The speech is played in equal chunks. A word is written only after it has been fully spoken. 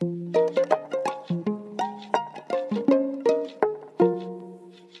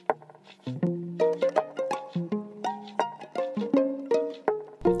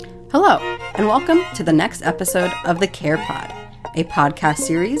and welcome to the next episode of the Care Pod, a podcast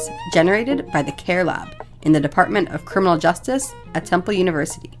series generated by the Care Lab in the Department of Criminal Justice at Temple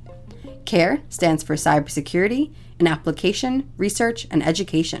University. CARE stands for Cybersecurity in Application, Research, and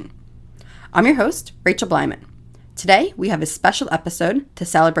Education. I'm your host, Rachel Blyman. Today, we have a special episode to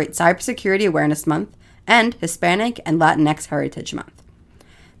celebrate Cybersecurity Awareness Month and Hispanic and Latinx Heritage Month.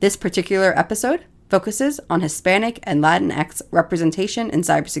 This particular episode focuses on Hispanic and Latinx representation in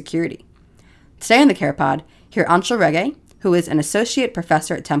cybersecurity. Today on the Care Pod, hear Anshul Regge, who is an associate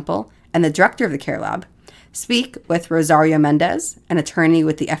professor at Temple and the director of the Care Lab, speak with Rosario Mendez, an attorney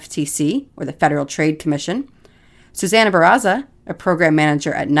with the FTC, or the Federal Trade Commission, Susana Barraza, a program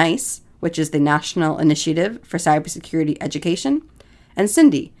manager at NICE, which is the National Initiative for Cybersecurity Education, and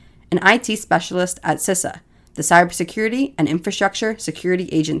Cindy, an IT specialist at CISA, the Cybersecurity and Infrastructure Security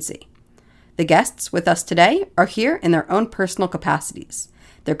Agency. The guests with us today are here in their own personal capacities.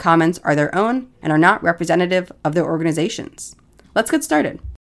 Their comments are their own and are not representative of their organizations. Let's get started.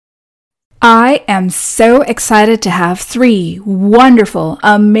 I am so excited to have three wonderful,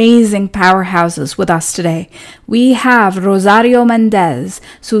 amazing powerhouses with us today. We have Rosario Mendez,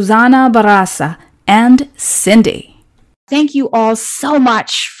 Susana Barraza, and Cindy. Thank you all so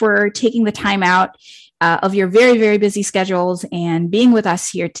much for taking the time out of your very, very busy schedules and being with us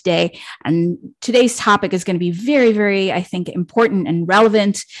here today. And today's topic is going to be very, very, I think, important and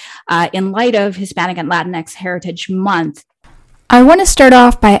relevant in light of Hispanic and Latinx Heritage Month. I want to start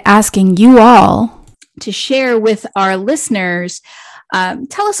off by asking you all to share with our listeners,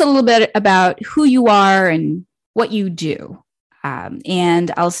 tell us a little bit about who you are and what you do.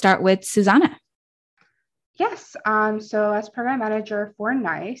 And I'll start with Susana. Yes, so as program manager for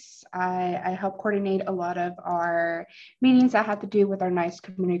NICE, I help coordinate a lot of our meetings that have to do with our NICE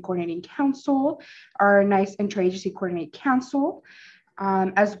Community Coordinating Council, our NICE Interagency Coordinating Council,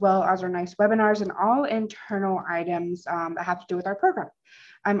 as well as our NICE webinars and all internal items that have to do with our program.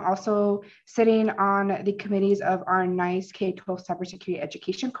 I'm also sitting on the committees of our NICE K-12 Cybersecurity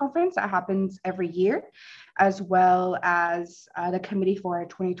Education Conference that happens every year, as well as the committee for our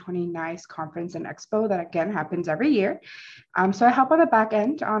 2020 NICE Conference and Expo that again happens every year. So I help on the back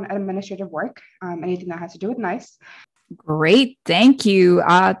end on administrative work, anything that has to do with NICE. Great, thank you.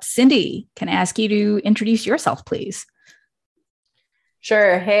 Cindy, can I ask you to introduce yourself, please?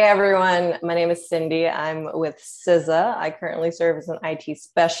 Sure. Hey, everyone. My name is Cindy. I'm with CISA. I currently serve as an IT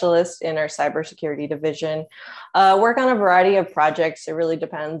specialist in our cybersecurity division. Work on a variety of projects. It really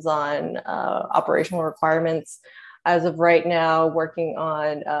depends on operational requirements. As of right now, working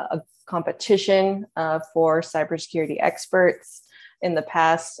on a competition for cybersecurity experts. In the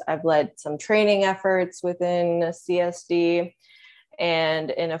past, I've led some training efforts within CSD. And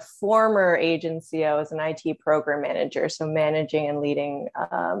in a former agency, I was an IT program manager, so managing and leading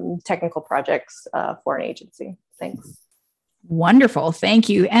technical projects for an agency. Thanks. Wonderful. Thank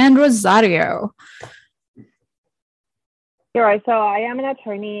you. And Rosario. Sure. So I am an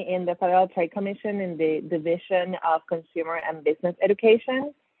attorney in the Federal Trade Commission in the Division of Consumer and Business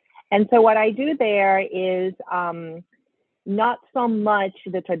Education. And so what I do there is not so much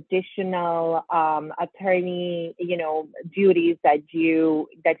the traditional attorney, duties that you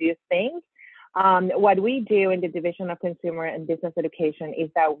think. What we do in the Division of Consumer and Business Education is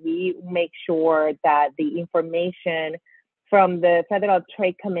that we make sure that the information from the Federal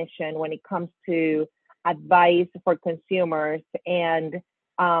Trade Commission, when it comes to advice for consumers and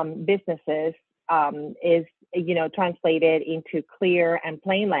businesses, is translated into clear and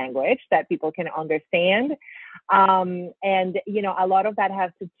plain language that people can understand. A lot of that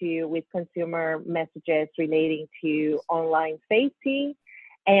has to do with consumer messages relating to online safety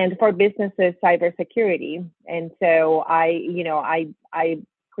and for businesses, cybersecurity. And so I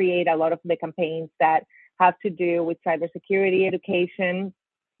create a lot of the campaigns that have to do with cybersecurity education,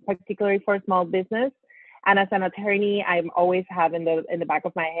 particularly for small business. And as an attorney, I'm always having in the back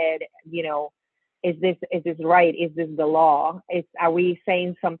of my head, is this right? Is this the law? Are we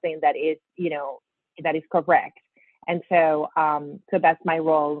saying something that is, that is correct? And so that's my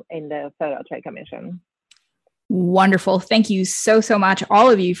role in the Federal Trade Commission. Wonderful. Thank you so much, all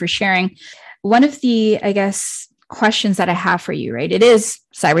of you, for sharing. One of the, questions that I have for you, right? It is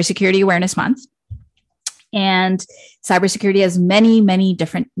Cybersecurity Awareness Month. And cybersecurity has many, many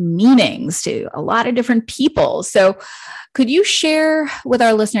different meanings to a lot of different people. So could you share with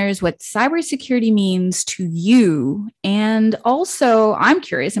our listeners what cybersecurity means to you? And also, I'm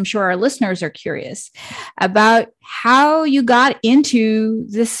curious, I'm sure our listeners are curious about how you got into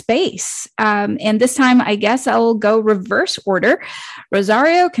this space. And this time, I guess I'll go reverse order.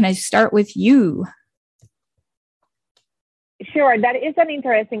 Rosario, can I start with you? Sure, that is an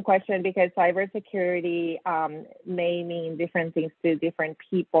interesting question because cybersecurity may mean different things to different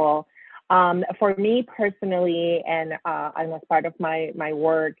people. For me personally, and as part of my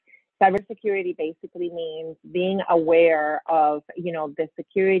work, cybersecurity basically means being aware of, the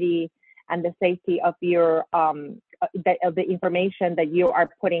security and the safety of your of the information that you are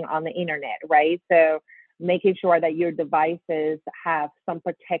putting on the internet, right? So making sure that your devices have some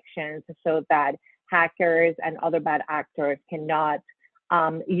protections so that hackers and other bad actors cannot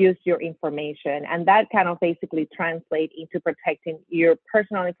use your information. And that kind of basically translates into protecting your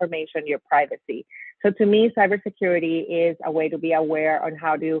personal information, your privacy. So to me, cybersecurity is a way to be aware on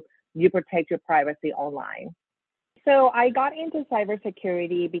how do you protect your privacy online. So I got into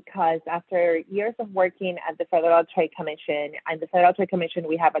cybersecurity because after years of working at the Federal Trade Commission, and the Federal Trade Commission,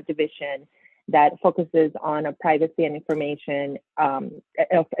 we have a division that focuses on privacy and information and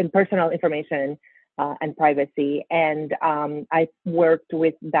personal information and privacy. And I worked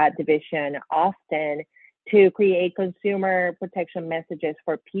with that division often to create consumer protection messages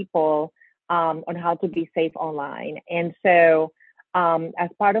for people on how to be safe online. And so as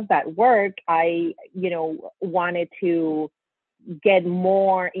part of that work, I, wanted to get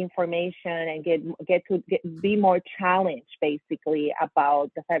more information and be more challenged basically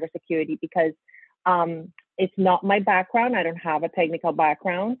about the cybersecurity because it's not my background. I don't have a technical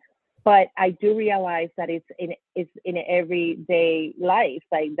background, but I do realize that it's in everyday life,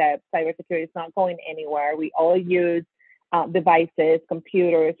 like that cybersecurity is not going anywhere. We all use devices,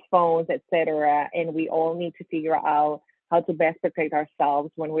 computers, phones, etc., and we all need to figure out how to best protect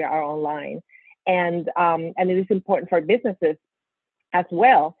ourselves when we are online. And it is important for businesses as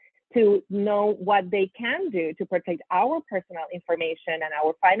well to know what they can do to protect our personal information and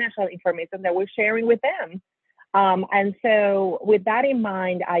our financial information that we're sharing with them. And so with that in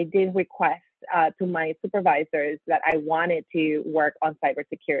mind, I did request to my supervisors that I wanted to work on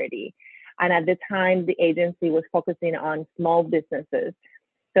cybersecurity. And at the time, the agency was focusing on small businesses.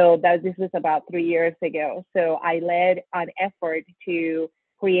 So this was about 3 years ago. So I led an effort to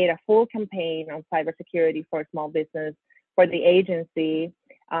create a full campaign on cybersecurity for small business for the agency.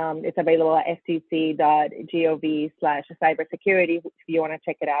 It's available at ftc.gov/cybersecurity if you want to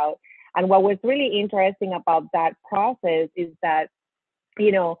check it out. And what was really interesting about that process is that,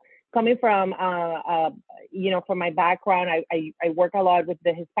 coming from, from my background, I work a lot with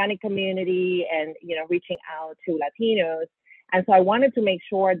the Hispanic community and, reaching out to Latinos. And so I wanted to make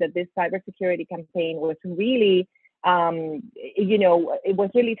sure that this cybersecurity campaign was really, it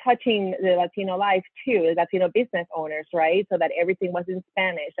was really touching the Latino life too, the Latino business owners, right? So that everything was in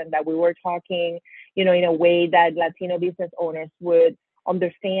Spanish and that we were talking, in a way that Latino business owners would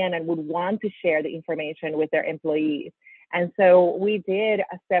understand and would want to share the information with their employees. And so we did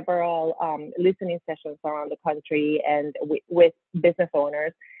several listening sessions around the country and with business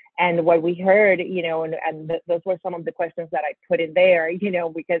owners. And what we heard, those were some of the questions that I put in there,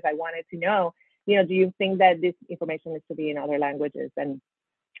 because I wanted to know, do you think that this information needs to be in other languages? And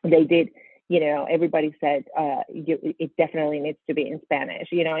they did, everybody said it definitely needs to be in Spanish,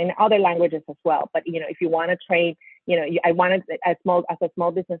 in other languages as well. But, if you want to train, I wanted, as a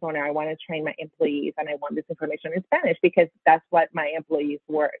small business owner, I want to train my employees and I want this information in Spanish because that's what my employees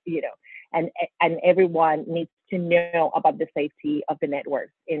were, and everyone needs to know about the safety of the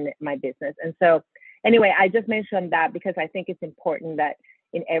networks in my business. And so anyway, I just mentioned that because I think it's important that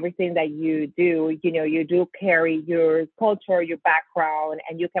in everything that you do, you do carry your culture, your background,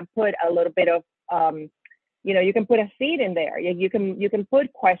 and you can put a little bit of, you can put a seed in there. You can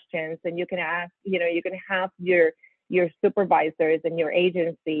put questions and you can ask, you can have your supervisors and your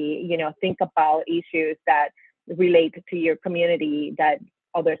agency, think about issues that relate to your community that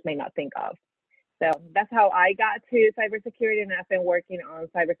others may not think of. So that's how I got to cybersecurity, and I've been working on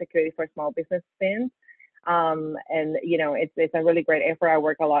cybersecurity for small business since. And it's a really great effort. I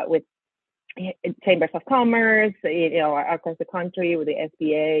work a lot with chambers of commerce, across the country with the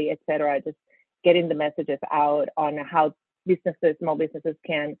SBA, et cetera, just getting the messages out on how small businesses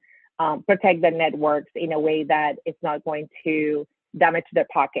can protect their networks in a way that it's not going to damage their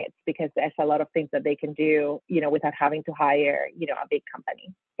pockets, because there's a lot of things that they can do, without having to hire, a big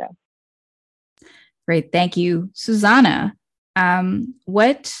company. So. Great. Thank you. Susanna,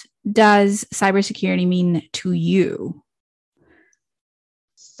 what does cybersecurity mean to you?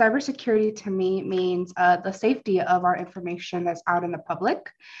 Cybersecurity to me means the safety of our information that's out in the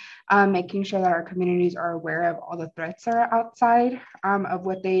public, making sure that our communities are aware of all the threats that are outside of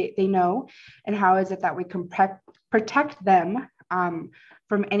what they know, and how is it that we can protect them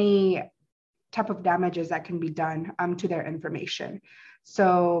from any type of damages that can be done to their information.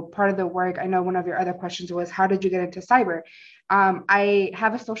 So part of the work, I know one of your other questions was, how did you get into cyber? I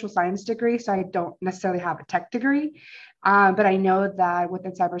have a social science degree, so I don't necessarily have a tech degree. But I know that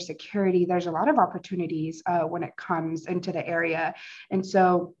within cybersecurity, there's a lot of opportunities when it comes into the area. And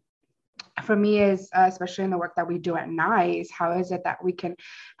so for me is especially in the work that we do at NICE, how is it that we can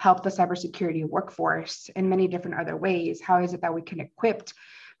help the cybersecurity workforce in many different other ways? How is it that we can equip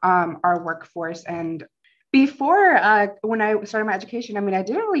our workforce? And before, when I started my education, I mean, I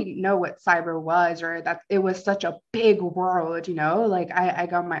didn't really know what cyber was, or that it was such a big world, like I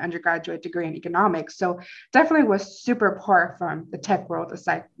got my undergraduate degree in economics. So definitely was super far from the tech world, the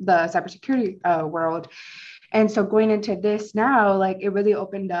cybersecurity world. And so going into this now, like it really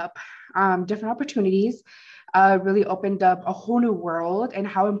opened up different opportunities, really opened up a whole new world and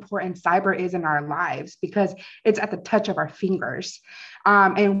how important cyber is in our lives, because it's at the touch of our fingers.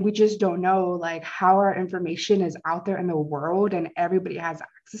 And we just don't know like how our information is out there in the world and everybody has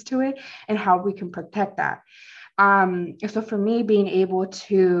access to it, and how we can protect that. So for me, being able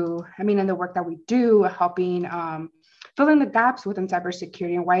to, in the work that we do, helping fill in the gaps within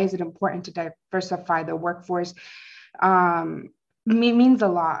cybersecurity, and why is it important to diversify the workforce, means a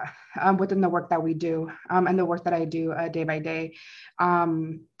lot within the work that we do, and the work that I do day by day.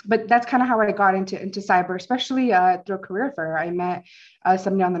 But that's kind of how I got into cyber, especially through a career fair. I met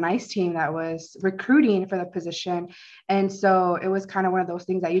somebody on the NICE team that was recruiting for the position. And so it was kind of one of those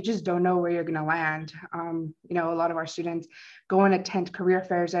things that you just don't know where you're going to land. A lot of our students go and attend career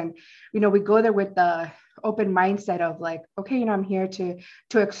fairs, and, we go there with the open mindset of like, okay, I'm here to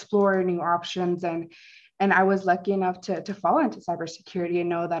explore new options. And I was lucky enough to fall into cybersecurity and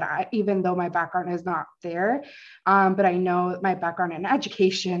know that even though my background is not there, but I know my background in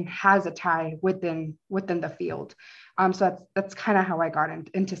education has a tie within the field. So that's kind of how I got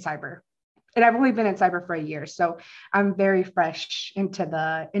into cyber. And I've only been in cyber for a year, so I'm very fresh into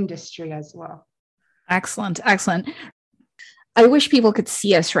the industry as well. Excellent. Excellent. I wish people could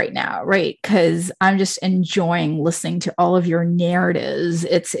see us right now, right? Because I'm just enjoying listening to all of your narratives.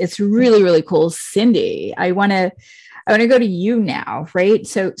 It's really, really cool. Cindy, I want to go to you now, right?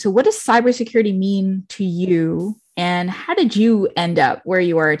 So what does cybersecurity mean to you, and how did you end up where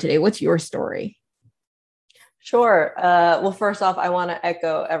you are today? What's your story? Sure. Well, first off, I want to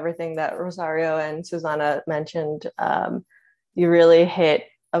echo everything that Rosario and Susana mentioned. You really hit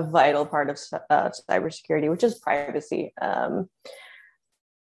a vital part of cybersecurity, which is privacy.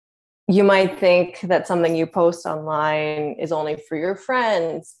 You might think that something you post online is only for your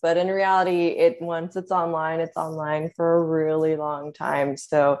friends, but in reality, once it's online for a really long time.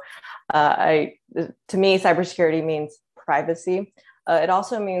 So to me, cybersecurity means privacy. It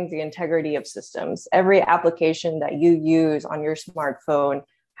also means the integrity of systems. Every application that you use on your smartphone,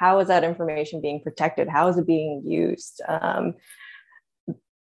 how is that information being protected? How is it being used?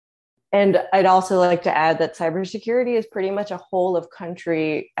 And I'd also like to add that cybersecurity is pretty much a whole of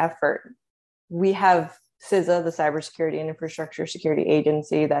country effort. We have CISA, the Cybersecurity and Infrastructure Security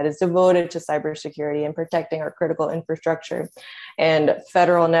Agency, that is devoted to cybersecurity and protecting our critical infrastructure, and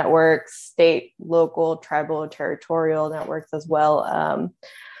federal networks, state, local, tribal, territorial networks as well.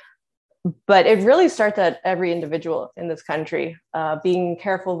 But it really starts at every individual in this country, being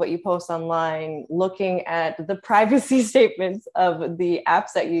careful what you post online, looking at the privacy statements of the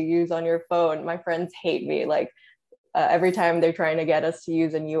apps that you use on your phone. My friends hate me. Like every time they're trying to get us to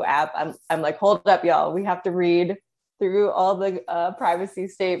use a new app, I'm like, hold up, y'all. We have to read through all the privacy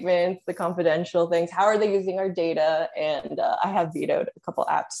statements, the confidential things. How are they using our data? And I have vetoed a couple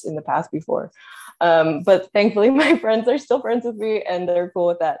apps in the past before. But thankfully, my friends are still friends with me and they're cool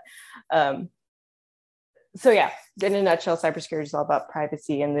with that. So yeah, in a nutshell, cybersecurity is all about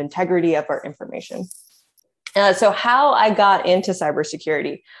privacy and the integrity of our information. So how I got into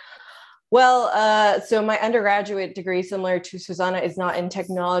cybersecurity. Well, so my undergraduate degree, similar to Susana, is not in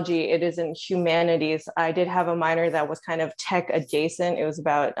technology. It is in humanities. I did have a minor that was kind of tech adjacent. It was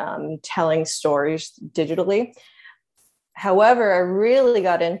about telling stories digitally. However, I really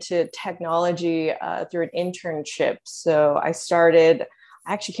got into technology through an internship. So I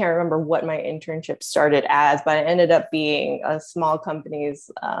actually can't remember what my internship started as, but I ended up being a small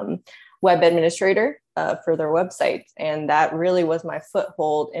company's web administrator for their websites. And that really was my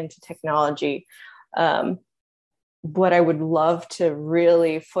foothold into technology. What I would love to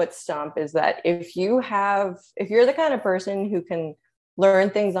really foot stomp is that if you're the kind of person who can learn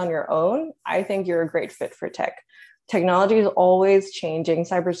things on your own, I think you're a great fit for tech. Technology is always changing.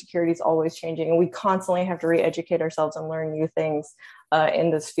 Cybersecurity is always changing, and we constantly have to re-educate ourselves and learn new things in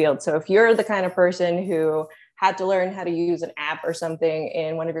this field. So if you're the kind of person who had to learn how to use an app or something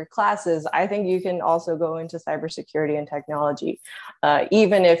in one of your classes, I think you can also go into cybersecurity and technology,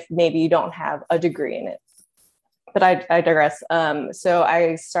 even if maybe you don't have a degree in it. But I digress. So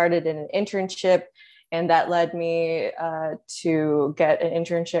I started in an internship, and that led me to get an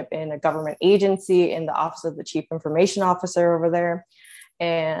internship in a government agency in the Office of the Chief Information Officer over there.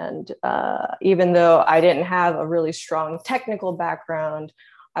 And even though I didn't have a really strong technical background,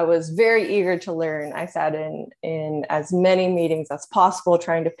 I was very eager to learn. I sat in as many meetings as possible,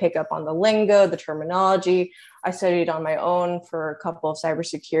 trying to pick up on the lingo, the terminology. I studied on my own for a couple of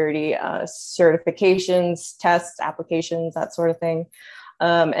cybersecurity certifications, tests, applications, that sort of thing.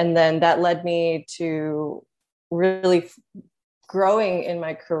 And then that led me to really growing in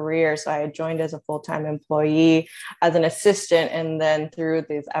my career. So I had joined as a full-time employee, as an assistant, and then through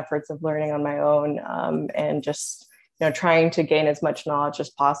these efforts of learning on my own and just trying to gain as much knowledge as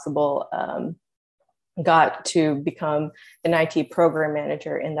possible, got to become an IT program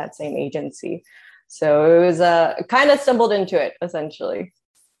manager in that same agency. So it was kind of stumbled into it, essentially.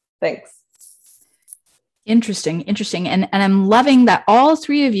 Thanks. Interesting. And I'm loving that all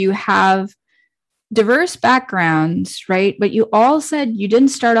three of you have diverse backgrounds, right? But you all said you didn't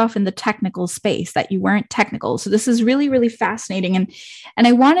start off in the technical space, that you weren't technical. So this is really, really fascinating. And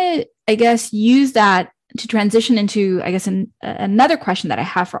I want to, I guess, use that to transition into, I guess, another question that I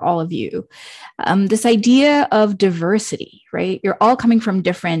have for all of you. This idea of diversity, right? You're all coming from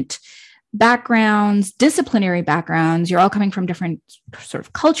different backgrounds, disciplinary backgrounds. You're all coming from different sort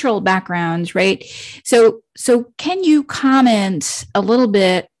of cultural backgrounds, right? So can you comment a little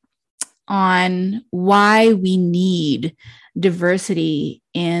bit on why we need diversity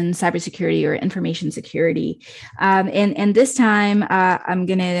in cybersecurity or information security? And this time, I'm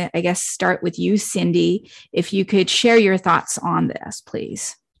going to, I guess, start with you, Cindy. If you could share your thoughts on this,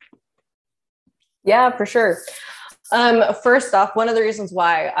 please. Yeah, for sure. First off, one of the reasons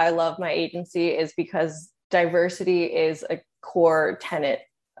why I love my agency is because diversity is a core tenet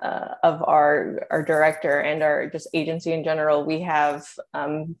of our director and our just agency in general. We have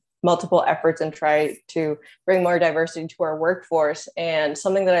multiple efforts and try to bring more diversity to our workforce. And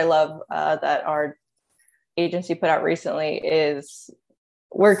something that I love that our agency put out recently is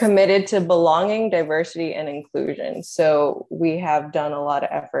we're committed to belonging, diversity, and inclusion. So we have done a lot of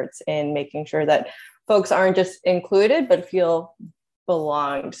efforts in making sure that folks aren't just included, but feel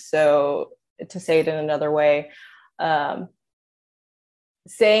belonged. So to say it in another way,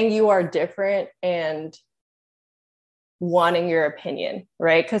 saying you are different and wanting your opinion,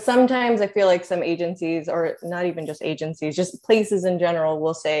 right? Because sometimes I feel like some agencies, or not even just agencies, just places in general,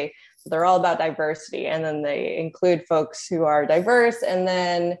 will say they're all about diversity, and then they include folks who are diverse, and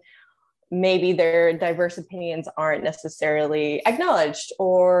then maybe their diverse opinions aren't necessarily acknowledged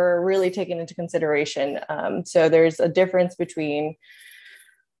or really taken into consideration. So there's a difference between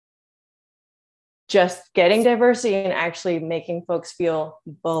just getting diversity and actually making folks feel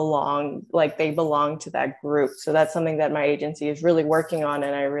like they belong to that group. So that's something that my agency is really working on,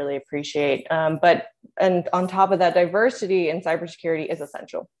 and I really appreciate. And on top of that, diversity in cybersecurity is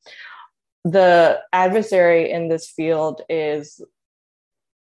essential. The adversary in this field is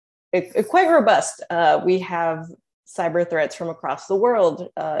quite robust. We have cyber threats from across the world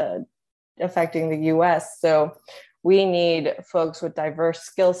affecting the US. So we need folks with diverse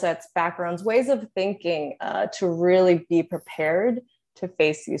skill sets, backgrounds, ways of thinking to really be prepared to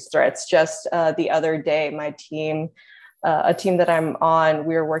face these threats. Just the other day, my team, a team that I'm on,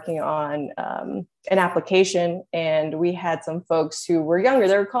 we were working on an application, and we had some folks who were younger,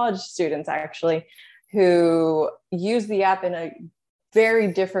 they were college students actually, who used the app in a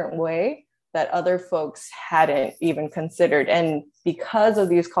very different way that other folks hadn't even considered. And because of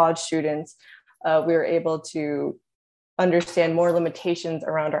these college students, we were able to understand more limitations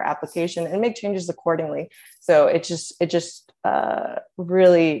around our application and make changes accordingly. So it just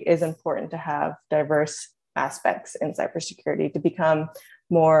really is important to have diverse aspects in cybersecurity to become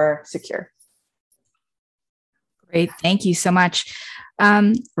more secure. Great. Thank you so much.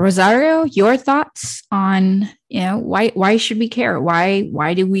 Rosario, your thoughts on, why should we care?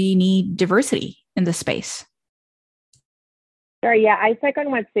 Why do we need diversity in this space? Sure. Yeah, I second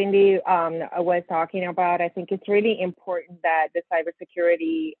what Cindy was talking about. I think it's really important that the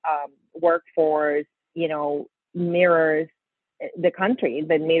cybersecurity workforce, mirrors the country,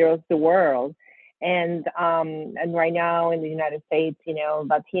 that mirrors the world. And right now in the United States,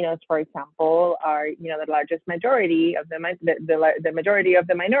 Latinos, for example, are the largest majority of the majority of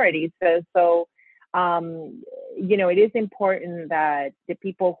the minorities. So it is important that the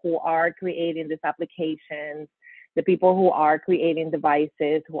people who are creating these applications, the people who are creating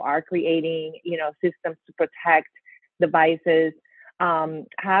devices, who are creating, systems to protect devices,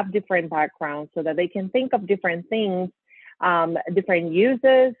 have different backgrounds so that they can think of different things, different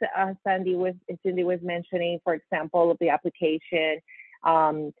uses. Cindy was mentioning, for example, of the application,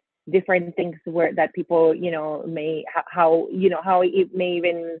 different things that people, may, how it may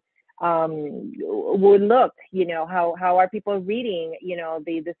even would look, how are people reading,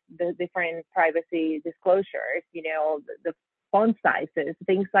 the different privacy disclosures, the font sizes,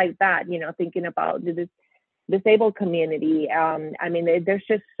 things like that, thinking about the disabled community. There's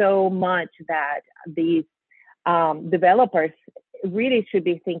just so much that these developers really should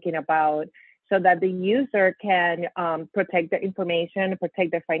be thinking about, so that the user can protect their information,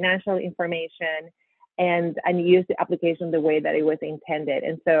 protect their financial information, and use the application the way that it was intended.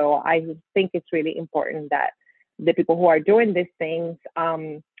 And so I think it's really important that the people who are doing these things,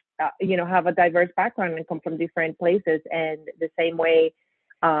 have a diverse background and come from different places. And the same way,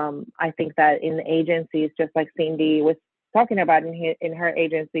 I think that in agencies, just like Cindy was talking about in her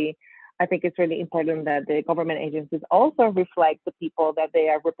agency, I think it's really important that the government agencies also reflect the people that they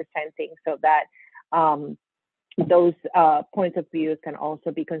are representing, so that those points of views can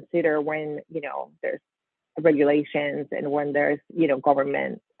also be considered when, there's regulations and when there's,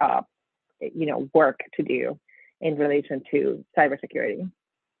 government, work to do in relation to cybersecurity.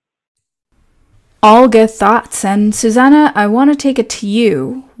 All good thoughts. And Susanna, I want to take it to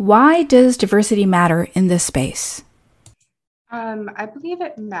you. Why does diversity matter in this space? I believe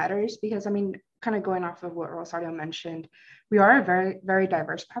it matters because, kind of going off of what Rosario mentioned, we are a very, very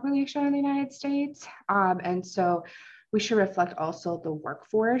diverse population in the United States. And so we should reflect also the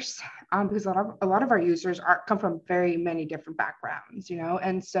workforce, because a lot of our users come from very many different backgrounds,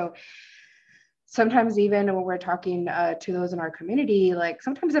 and so sometimes even when we're talking to those in our community, like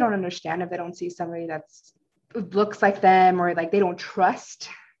sometimes they don't understand if they don't see somebody that's looks like them, or like they don't trust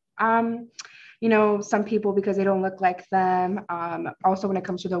some people because they don't look like them. Also, when it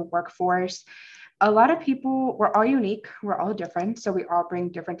comes to the workforce, a lot of people, we're all unique, we're all different. So we all bring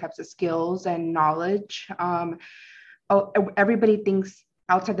different types of skills and knowledge. Everybody thinks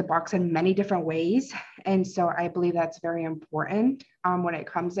outside the box in many different ways. And so I believe that's very important when it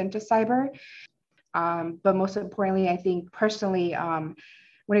comes into cyber. But most importantly, I think personally,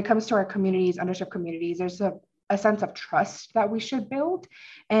 when it comes to our communities, underserved communities, there's a sense of trust that we should build.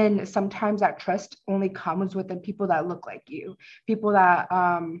 And sometimes that trust only comes within people that look like you, people that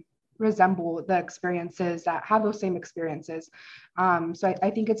resemble the experiences, that have those same experiences. So I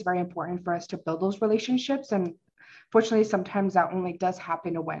think it's very important for us to build those relationships. And fortunately, sometimes that only does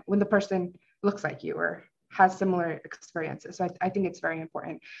happen when the person looks like you or has similar experiences. So I think it's very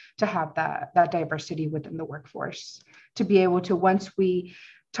important to have that diversity within the workforce, to be able to, once we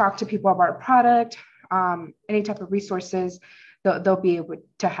talk to people about our product, any type of resources, they'll be able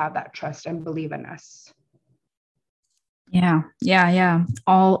to have that trust and believe in us. Yeah.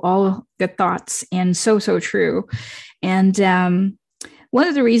 All good thoughts, and so true. And one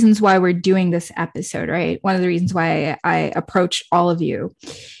of the reasons why we're doing this episode, right? One of the reasons why I approached all of you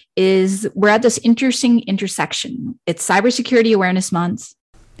is we're at this interesting intersection. It's Cybersecurity Awareness Month,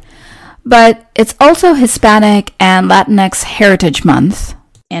 but it's also Hispanic and Latinx Heritage Month.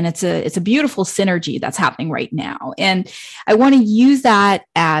 And it's a beautiful synergy that's happening right now. And I want to use that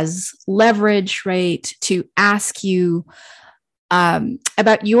as leverage, right, to ask you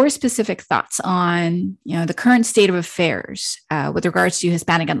about your specific thoughts on, the current state of affairs with regards to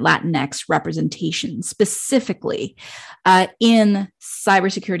Hispanic and Latinx representation, specifically in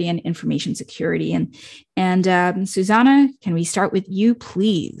cybersecurity and information security. And Susanna, can we start with you,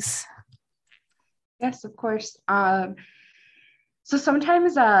 please? Yes, of course. So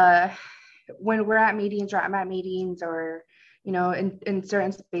sometimes when we're at meetings, or I'm at meetings, or in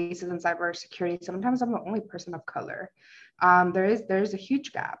certain spaces in cybersecurity, sometimes I'm the only person of color. There's a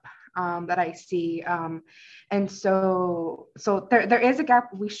huge gap that I see, and so there is a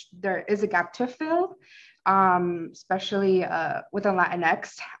gap. There is a gap to fill, especially within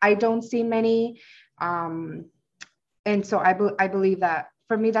Latinx. I don't see many, and so I believe that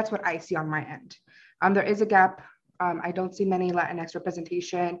for me, that's what I see on my end. There is a gap. I don't see many Latinx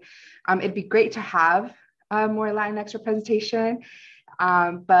representation. It'd be great to have more Latinx representation,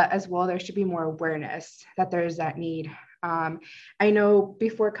 but as well, there should be more awareness that there is that need. I know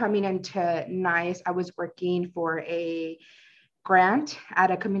before coming into NICE, I was working for a grant at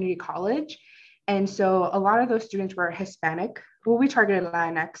a community college. And so a lot of those students were Hispanic. Well, we targeted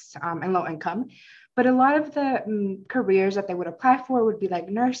Latinx and low income. But a lot of the careers that they would apply for would be like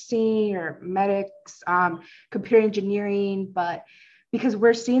nursing or medics, computer engineering. But because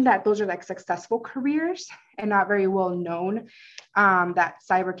we're seeing that those are like successful careers, and not very well known that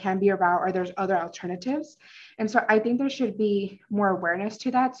cyber can be about, or there's other alternatives. And so I think there should be more awareness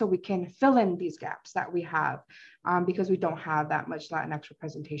to that so we can fill in these gaps that we have because we don't have that much Latinx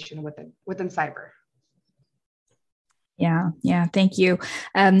representation within cyber. Yeah. Thank you.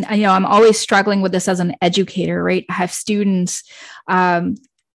 I'm always struggling with this as an educator, right? I have students,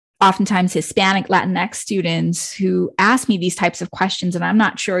 oftentimes Hispanic, Latinx students who ask me these types of questions, and I'm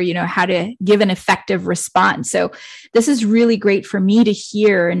not sure, how to give an effective response. So this is really great for me to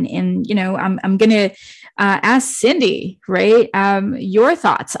hear. And I'm going to ask Cindy, right? Your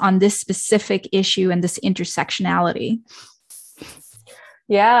thoughts on this specific issue and this intersectionality.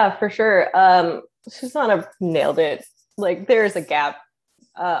 Yeah, for sure. Susanna nailed it. Like, there's a gap.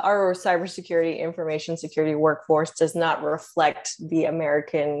 Our cybersecurity, information security workforce does not reflect the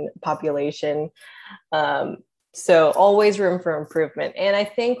American population. So always room for improvement. And I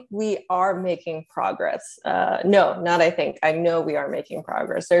think we are making progress. No, not I think. I know we are making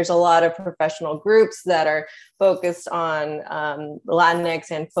progress. There's a lot of professional groups that are focused on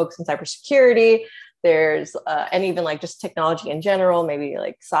Latinx and folks in cybersecurity. There's, and even like just technology in general, maybe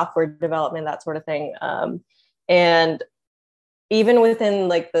like software development, that sort of thing. And even within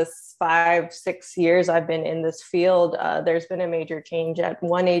like this 5-6 years I've been in this field, there's been a major change at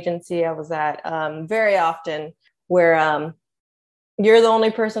one agency I was at very often, where you're the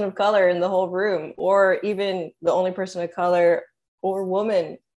only person of color in the whole room, or even the only person of color or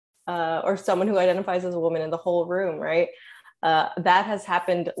woman, or someone who identifies as a woman in the whole room, right? That has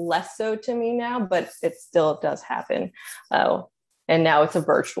happened less so to me now, but it still does happen. And now it's a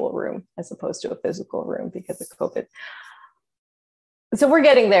virtual room as opposed to a physical room because of COVID. So we're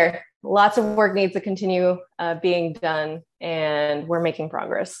getting there. Lots of work needs to continue being done, and we're making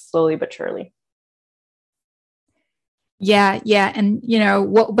progress slowly but surely. Yeah. And,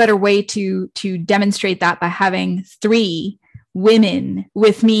 what better way to demonstrate that by having 3 women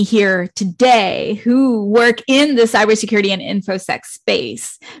with me here today who work in the cybersecurity and InfoSec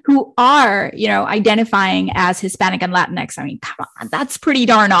space, who are, identifying as Hispanic and Latinx. I mean, come on, that's pretty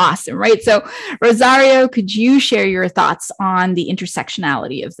darn awesome, right? So, Rosario, could you share your thoughts on the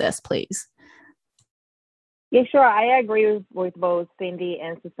intersectionality of this, please? Yeah, sure. I agree with both Cindy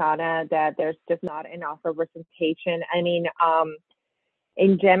and Susanna that there's just not enough representation. I mean,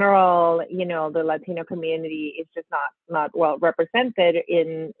 in general, the Latino community is just not well represented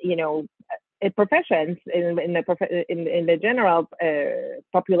in, in professions, in the general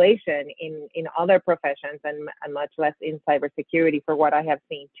population, in other professions, and much less in cybersecurity, for what I have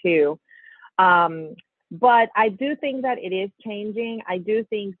seen too. But I do think that it is changing. I do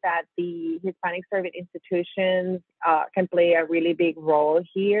think that the Hispanic service institutions can play a really big role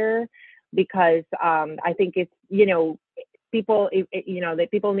here, because I think it's, people, that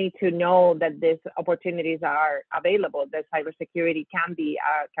people need to know that these opportunities are available, that cybersecurity can be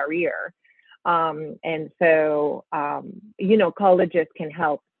a career. And so, colleges can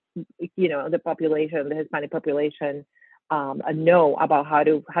help, the population, the Hispanic population, know about how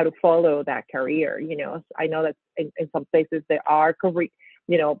to follow that career. I know that in some places there are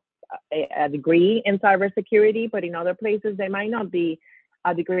a degree in cybersecurity, but in other places there might not be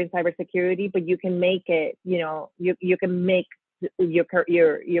a degree in cybersecurity, but you can make it. You can make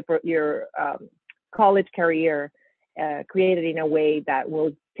your college career created in a way that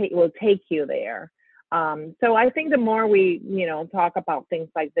will take you there. So I think the more we, talk about things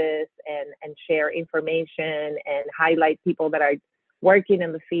like this and share information and highlight people that are working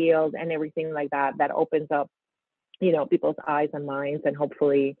in the field and everything like that, that opens up, people's eyes and minds, and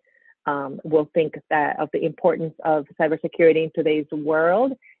hopefully will think that of the importance of cybersecurity in today's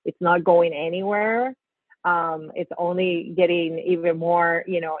world. It's not going anywhere. It's only getting even more,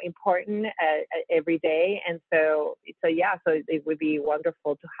 important every day. And so it would be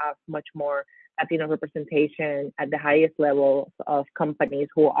wonderful to have much more Latino representation at the highest levels of companies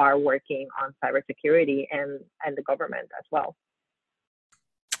who are working on cybersecurity, and the government as well.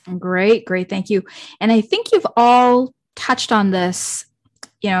 Great. Thank you. And I think you've all touched on this,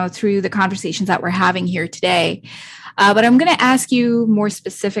 through the conversations that we're having here today. But I'm going to ask you more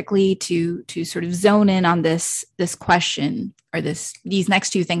specifically to sort of zone in on this question, or these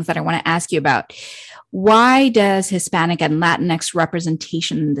next 2 things that I want to ask you about. Why does Hispanic and Latinx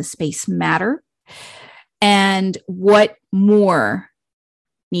representation in the space matter? And what more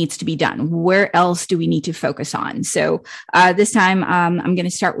needs to be done? Where else do we need to focus on? So this time, I'm going to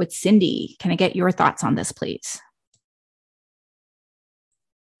start with Cindy. Can I get your thoughts on this, please?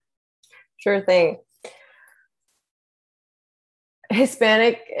 Sure thing.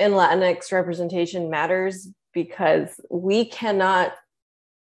 Hispanic and Latinx representation matters because we cannot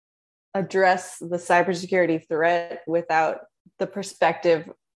address the cybersecurity threat without the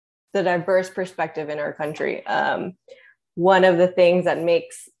diverse perspective in our country. One of the things that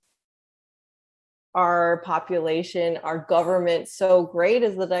makes our population, our government so great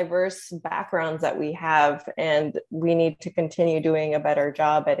is the diverse backgrounds that we have. And we need to continue doing a better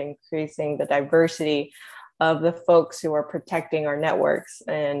job at increasing the diversity of the folks who are protecting our networks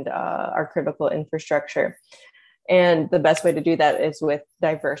and our critical infrastructure. And the best way to do that is with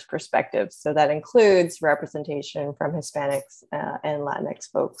diverse perspectives. So that includes representation from Hispanics and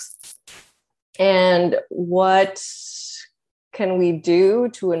Latinx folks. And what can we do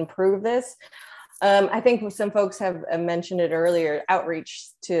to improve this? I think some folks have mentioned it earlier. Outreach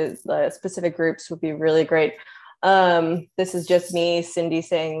to the specific groups would be really great. This is just me, Cindy,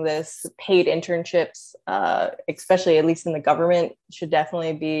 saying this. Paid internships, especially at least in the government, should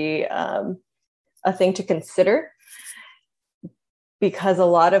definitely be a thing to consider, because a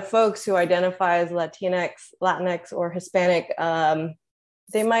lot of folks who identify as Latinx or Hispanic,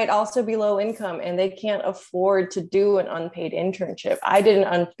 they might also be low income and they can't afford to do an unpaid internship. I did an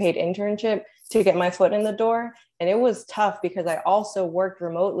unpaid internship to get my foot in the door, and it was tough because I also worked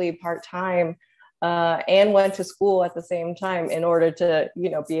remotely part-time and went to school at the same time in order to,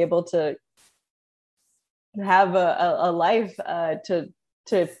 be able to have a life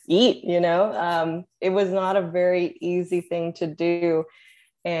to eat. It was not a very easy thing to do,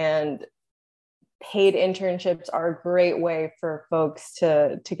 and paid internships are a great way for folks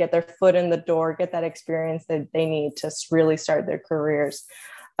to get their foot in the door, get that experience that they need to really start their careers.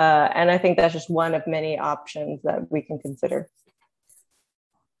 And I think that's just one of many options that we can consider.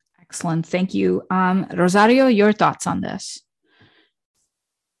 Excellent. Thank you. Rosario, your thoughts on this?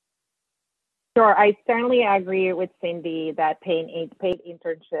 Sure. I certainly agree with Cindy that paid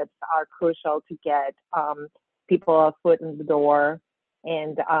internships are crucial to get people a foot in the door,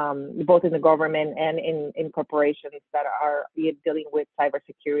 and both in the government and in corporations that are dealing with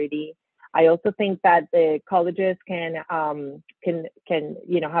cybersecurity. I also think that the colleges can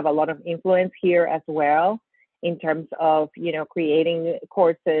have a lot of influence here as well, in terms of creating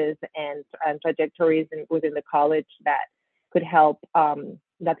courses and trajectories within the college that could help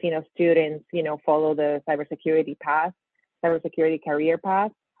Latino students follow the cybersecurity career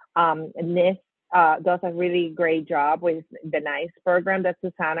path. And NIST does a really great job with the NICE program that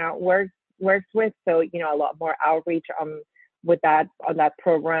Susana works with. So a lot more outreach with that on that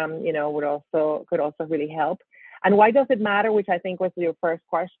program could also really help. And why does it matter, which I think was your first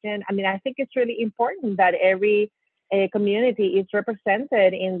question? I mean, I think it's really important that every community is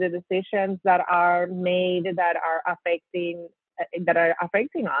represented in the decisions that are made that are affecting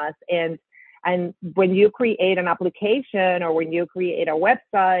us. And when you create an application, or when you create a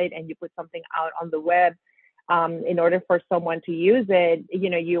website and you put something out on the web, in order for someone to use it,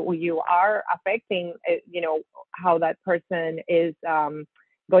 you are affecting, how that person is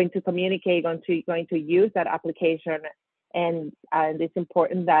going to communicate, going to use that application. And it's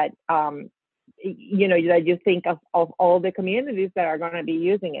important that, that you think of all the communities that are going to be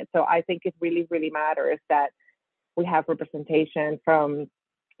using it. So I think it really, really matters that we have representation from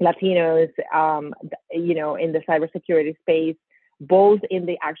Latinos, in the cybersecurity space, both in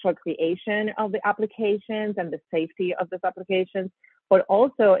the actual creation of the applications and the safety of those applications, but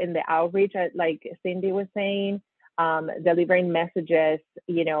also in the outreach, like Cindy was saying, delivering messages,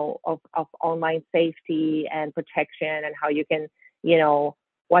 of online safety and protection, and how you can,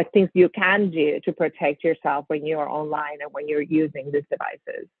 what things you can do to protect yourself when you are online and when you're using these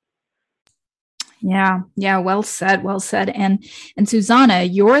devices. Yeah. Well said. And Susana,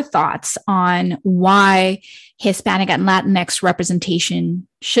 your thoughts on why Hispanic and Latinx representation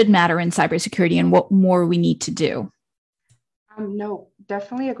should matter in cybersecurity, and what more we need to do? No,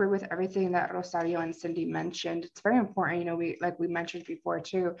 definitely agree with everything that Rosario and Cindy mentioned. It's very important. We mentioned before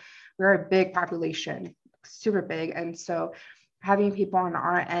too, we're a big population, super big. And so having people on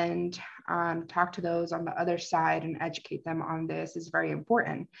our end talk to those on the other side and educate them on this is very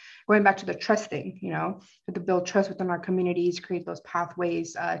important. Going back to the trust thing, to build trust within our communities, create those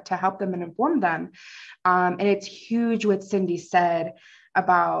pathways to help them and inform them. And it's huge what Cindy said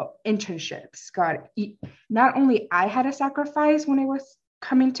about internships. God, not only I had a sacrifice when I was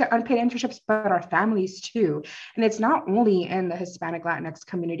coming to unpaid internships, but our families too. And it's not only in the Hispanic Latinx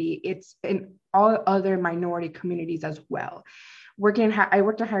community, it's in all other minority communities as well. I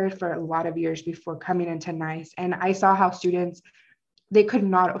worked and hired for a lot of years before coming into NICE, and I saw how students, they could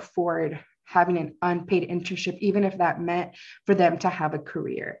not afford having an unpaid internship, even if that meant for them to have a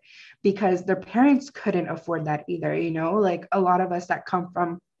career, because their parents couldn't afford that either. Like a lot of us that come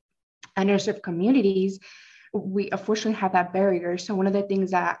from underserved communities, we unfortunately have that barrier. So one of the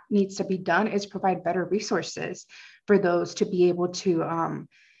things that needs to be done is provide better resources for those to be able to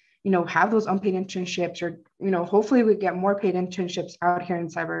have those unpaid internships, or hopefully we get more paid internships out here in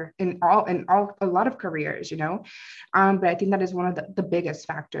cyber in a lot of careers, but I think that is one of the biggest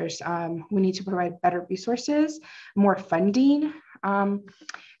factors. We need to provide better resources, more funding,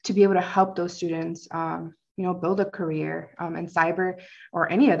 to be able to help those students build a career in cyber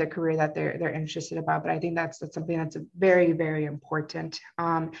or any other career that they're interested about. But I think that's something that's very, very important.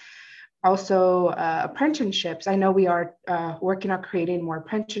 Also, apprenticeships. I know we are working on creating more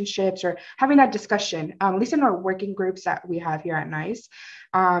apprenticeships or having that discussion, at least in our working groups that we have here at NICE,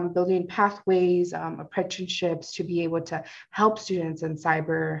 building pathways, apprenticeships to be able to help students in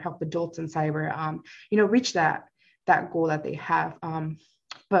cyber, help adults in cyber, reach that goal that they have.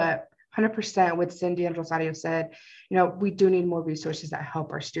 But 100% what Cindy and Rosario said, we do need more resources that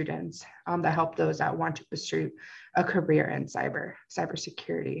help our students, that help those that want to pursue a career in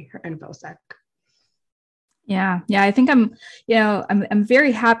cybersecurity or InfoSec. Yeah. I think I'm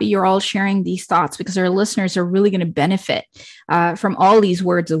very happy you're all sharing these thoughts, because our listeners are really going to benefit from all these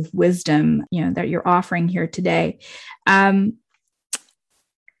words of wisdom, that you're offering here today.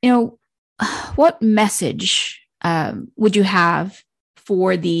 What message would you have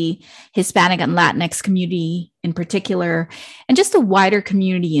for the Hispanic and Latinx community in particular, and just the wider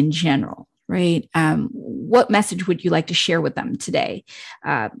community in general, right? What message would you like to share with them today?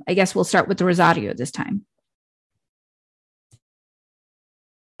 I guess we'll start with Rosario this time.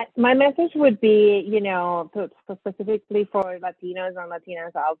 My message would be, specifically for Latinos and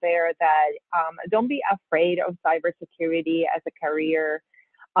Latinas out there, that don't be afraid of cybersecurity as a career.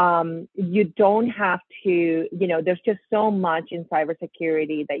 You don't have to, there's just so much in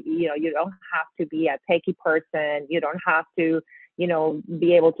cybersecurity that, you don't have to be a techie person. You don't have to,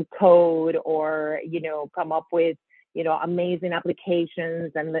 be able to code or, come up with, amazing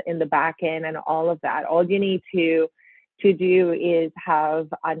applications and in the back end and all of that. All you need to do is have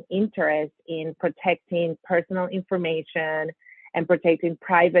an interest in protecting personal information and protecting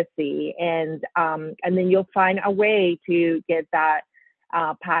privacy. And then you'll find a way to get that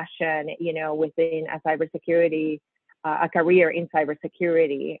passion, within a cybersecurity, a career in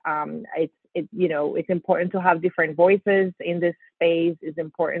cybersecurity. It's important to have different voices in this space. It's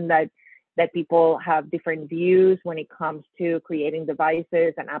important that people have different views when it comes to creating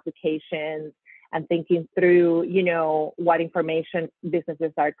devices and applications, and thinking through, what information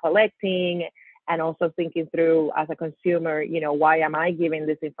businesses are collecting, and also thinking through as a consumer, why am I giving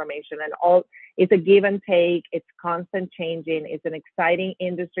this information? And all, it's a give and take. It's constant changing. It's an exciting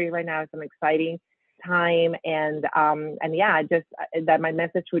industry right now. It's an exciting time. And yeah, just that my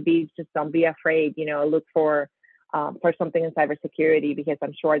message would be, just don't be afraid, look for something in cybersecurity, because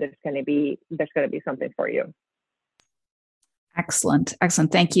I'm sure there's going to be something for you. Excellent.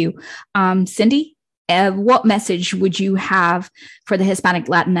 Thank you. Cindy, what message would you have for the Hispanic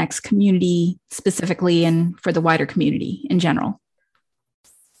Latinx community specifically, and for the wider community in general?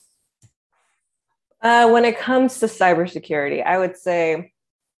 When it comes to cybersecurity, I would say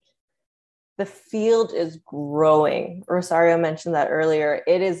the field is growing. Rosario mentioned that earlier.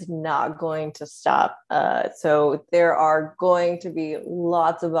 It is not going to stop. So there are going to be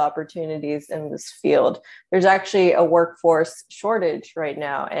lots of opportunities in this field. There's actually a workforce shortage right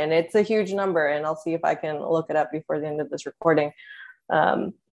now, and it's a huge number. And I'll see if I can look it up before the end of this recording.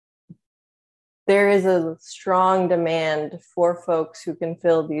 There is a strong demand for folks who can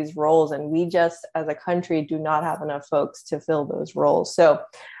fill these roles. And we just, as a country, do not have enough folks to fill those roles. So,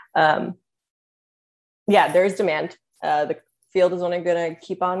 yeah, there's demand. The field is only going to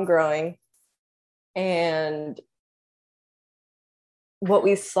keep on growing. And what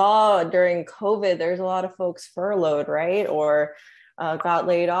we saw during COVID, there's a lot of folks furloughed, right? Or got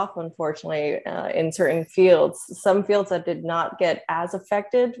laid off, unfortunately, in certain fields. Some fields that did not get as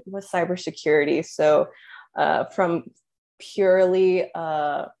affected was cybersecurity. So from purely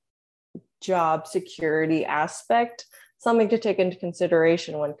job security aspect, something to take into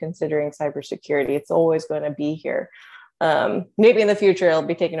consideration when considering cybersecurity. It's always going to be here. Maybe in the future, it'll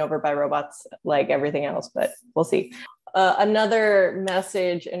be taken over by robots like everything else, but we'll see. Another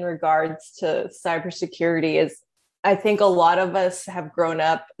message in regards to cybersecurity is, I think a lot of us have grown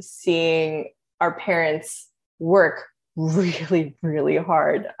up seeing our parents work really, really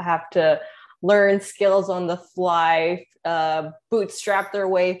hard, have to learn skills on the fly, bootstrap their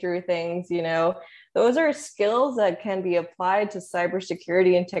way through things, Those are skills that can be applied to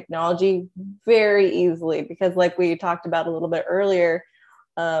cybersecurity and technology very easily, because like we talked about a little bit earlier,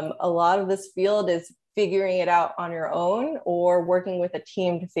 a lot of this field is figuring it out on your own or working with a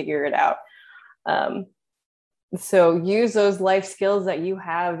team to figure it out. So use those life skills that you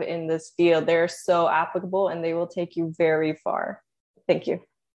have in this field. They're so applicable and they will take you very far. Thank you.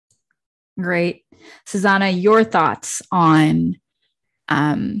 Great. Susanna, your thoughts on,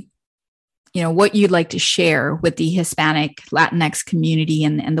 what you'd like to share with the Hispanic Latinx community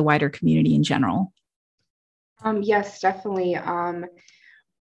and the wider community in general? Yes, definitely.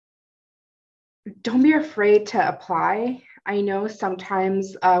 Don't be afraid to apply. I know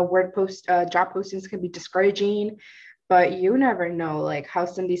sometimes job postings can be discouraging, but you never know. Like how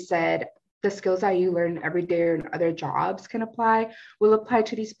Cindy said, the skills that you learn every day in other jobs will apply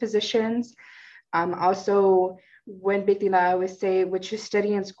to these positions. Also, one big thing that I always say, what you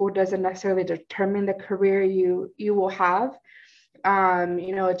study in school doesn't necessarily determine the career you will have.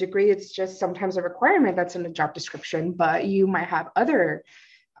 A degree, it's just sometimes a requirement that's in the job description, but you might have other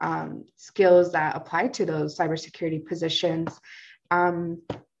skills that apply to those cybersecurity positions. And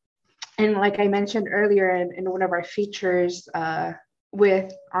like I mentioned earlier in one of our features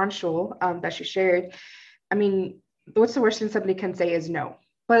with Anshul that she shared, I mean, what's the worst thing somebody can say is no,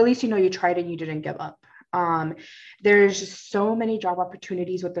 but at least you tried and you didn't give up. There's just so many job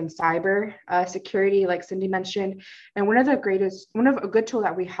opportunities within cyber security, like Cindy mentioned. And one of a good tool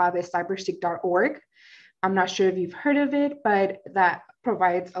that we have is cyberseek.org. I'm not sure if you've heard of it, but that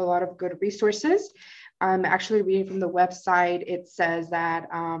provides a lot of good resources. Actually reading from the website, it says that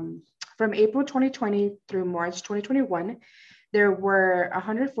from April 2020 through March 2021, there were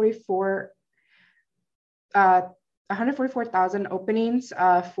 144,000 openings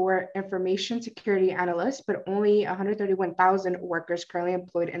for information security analysts, but only 131,000 workers currently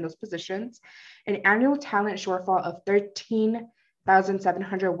employed in those positions. An annual talent shortfall of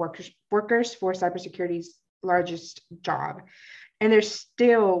 13,700 workers for cybersecurity's largest job. And there's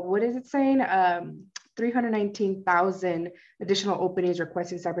still, what is it saying? 319,000 additional openings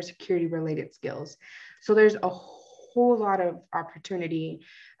requesting cybersecurity related skills. So there's a whole lot of opportunity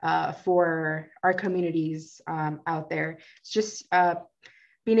for our communities out there. It's just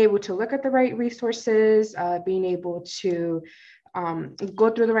being able to look at the right resources, being able to go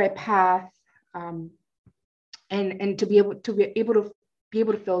through the right path, and to be able to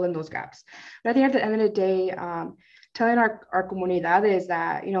fill in those gaps. But I think at the end of the day, telling our comunidades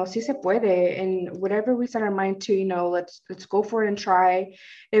that, si se puede, and whatever we set our mind to, let's go for it and try.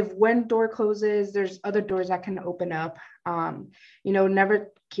 If one door closes, there's other doors that can open up.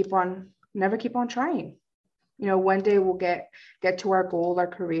 Never keep on trying. One day we'll get to our goal, our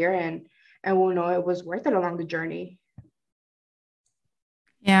career, and we'll know it was worth it along the journey.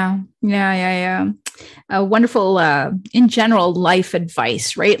 Yeah. Wonderful, in general, life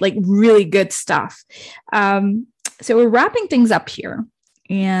advice, right? Like really good stuff. So we're wrapping things up here.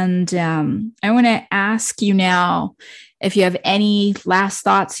 And I want to ask you now if you have any last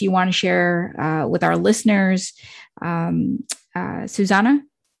thoughts you want to share with our listeners. Susanna?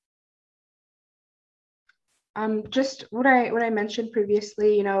 Just what I mentioned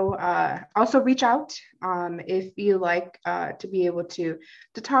previously, also reach out if you like to be able to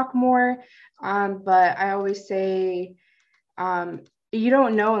talk more. But I always say you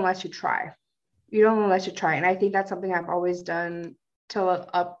don't know unless you try. You don't know unless you try. And I think that's something I've always done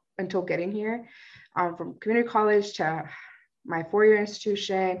up until getting here, from community college to my 4-year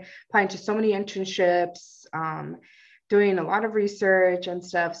institution, applying to so many internships, doing a lot of research and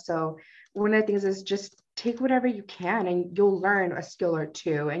stuff. So one of the things is just take whatever you can and you'll learn a skill or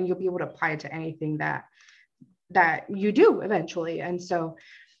two and you'll be able to apply it to anything that you do eventually. And so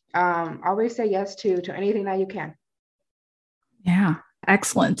always say yes to anything that you can. Yeah,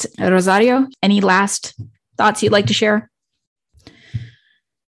 excellent. Rosario, any last thoughts you'd like to share?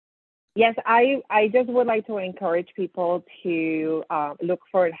 Yes, I just would like to encourage people to look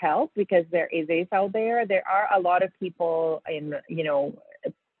for help, because there is out there. There are a lot of people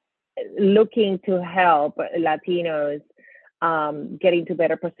looking to help Latinos get into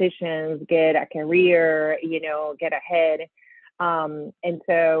better positions, get a career, get ahead. And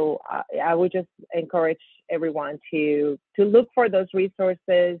so I would just encourage everyone to look for those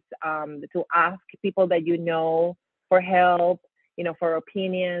resources, to ask people that for help, for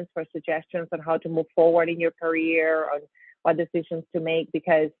opinions, for suggestions on how to move forward in your career, on what decisions to make,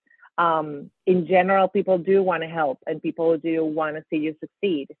 because in general, people do want to help and people do want to see you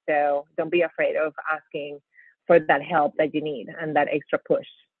succeed. So don't be afraid of asking for that help that you need and that extra push.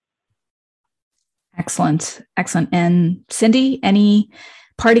 Excellent. And Cindy, any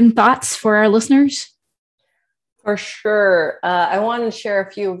parting thoughts for our listeners? For sure. I want to share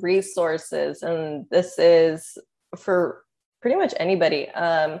a few resources, and this is for pretty much anybody.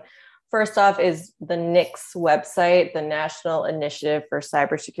 First off is the NICS website, the National Initiative for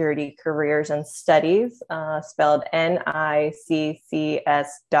Cybersecurity Careers and Studies, spelled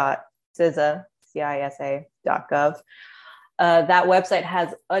NICCS.CISA.gov. That website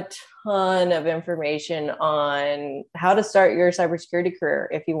has a ton of information on how to start your cybersecurity career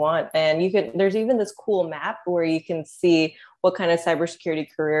if you want. And there's even this cool map where you can see what kind of cybersecurity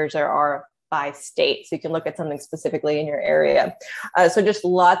careers there are by state. So you can look at something specifically in your area. So just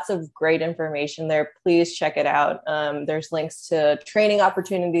lots of great information there. Please check it out. There's links to training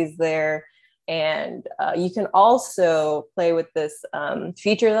opportunities there. And you can also play with this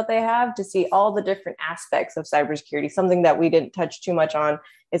feature that they have to see all the different aspects of cybersecurity. Something that we didn't touch too much on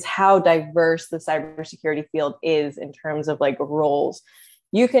is how diverse the cybersecurity field is in terms of like roles.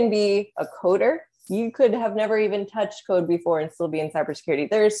 You can be a coder. You could have never even touched code before and still be in cybersecurity.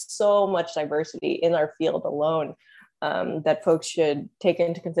 There's so much diversity in our field alone that folks should take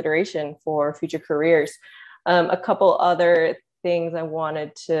into consideration for future careers. A couple other things I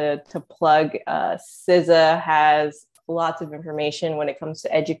wanted to plug. CISA has lots of information when it comes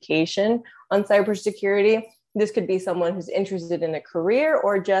to education on cybersecurity. This could be someone who's interested in a career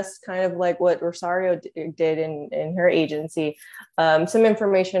or just kind of like what Rosario did in her agency, some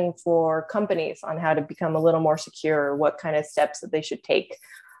information for companies on how to become a little more secure, what kind of steps that they should take.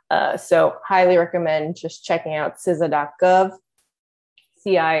 So highly recommend just checking out CISA.gov,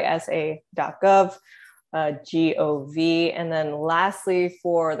 CISA.gov. GOV. And then lastly,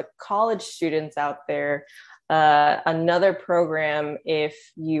 for the college students out there, another program, if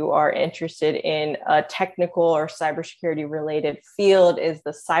you are interested in a technical or cybersecurity related field, is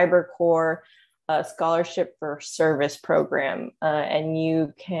the CyberCore Scholarship for Service program. And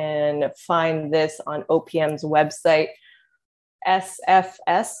you can find this on OPM's website,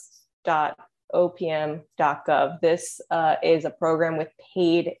 sfs.opm.gov. This is a program with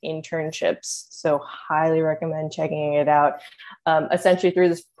paid internships, so highly recommend checking it out. Essentially, through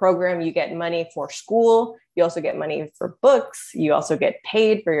this program, you get money for school, you also get money for books, you also get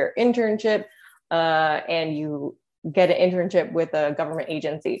paid for your internship, and you get an internship with a government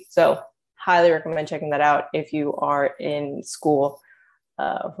agency. So highly recommend checking that out if you are in school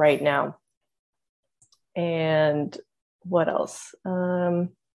right now. And what else?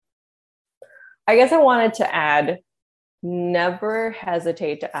 I guess I wanted to add, never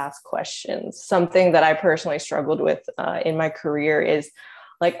hesitate to ask questions. Something that I personally struggled with in my career is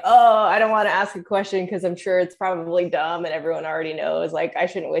like, oh, I don't want to ask a question because I'm sure it's probably dumb and everyone already knows. Like, I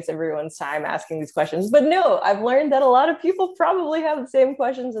shouldn't waste everyone's time asking these questions. But no, I've learned that a lot of people probably have the same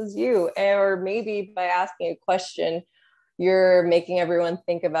questions as you. Or maybe by asking a question, you're making everyone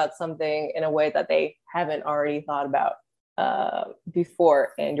think about something in a way that they haven't already thought about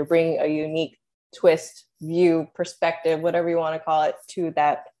before. And you're bringing a unique twist, view, perspective, whatever you want to call it, to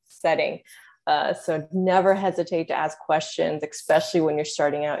that setting. So never hesitate to ask questions, especially when you're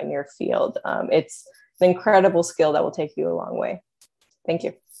starting out in your field. It's an incredible skill that will take you a long way. Thank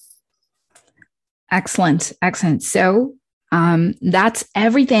you. Excellent. Excellent. So that's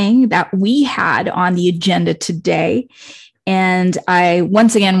everything that we had on the agenda today. And I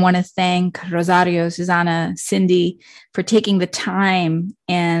once again want to thank Rosario, Susanna, Cindy for taking the time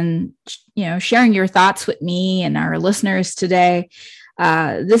and, sharing your thoughts with me and our listeners today.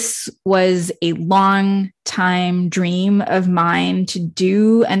 This was a long time dream of mine to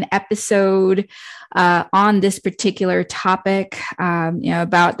do an episode on this particular topic,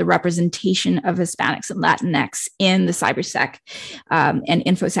 about the representation of Hispanics and Latinx in the cybersec and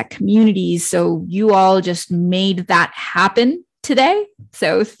infosec communities. So you all just made that happen today.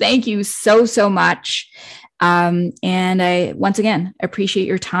 So thank you so, so much. And I, once again, appreciate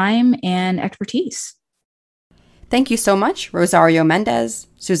your time and expertise. Thank you so much, Rosario Mendez,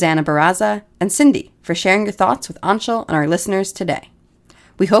 Susanna Barraza, and Cindy, for sharing your thoughts with Anshul and our listeners today.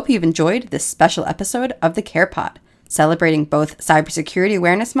 We hope you've enjoyed this special episode of the Care Pod, celebrating both Cybersecurity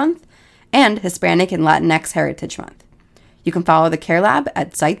Awareness Month and Hispanic and Latinx Heritage Month. You can follow the Care Lab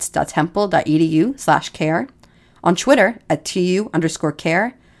at sites.temple.edu/care, on Twitter at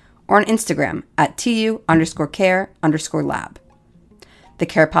 @TU_care, or on Instagram at @TU_care_lab. The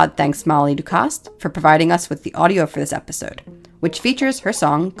CarePod thanks Molly Ducoste for providing us with the audio for this episode, which features her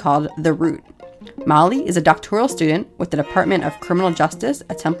song called The Root. Molly is a doctoral student with the Department of Criminal Justice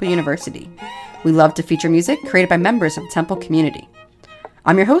at Temple University. We love to feature music created by members of the Temple community.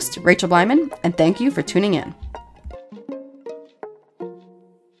 I'm your host, Rachel Blyman, and thank you for tuning in.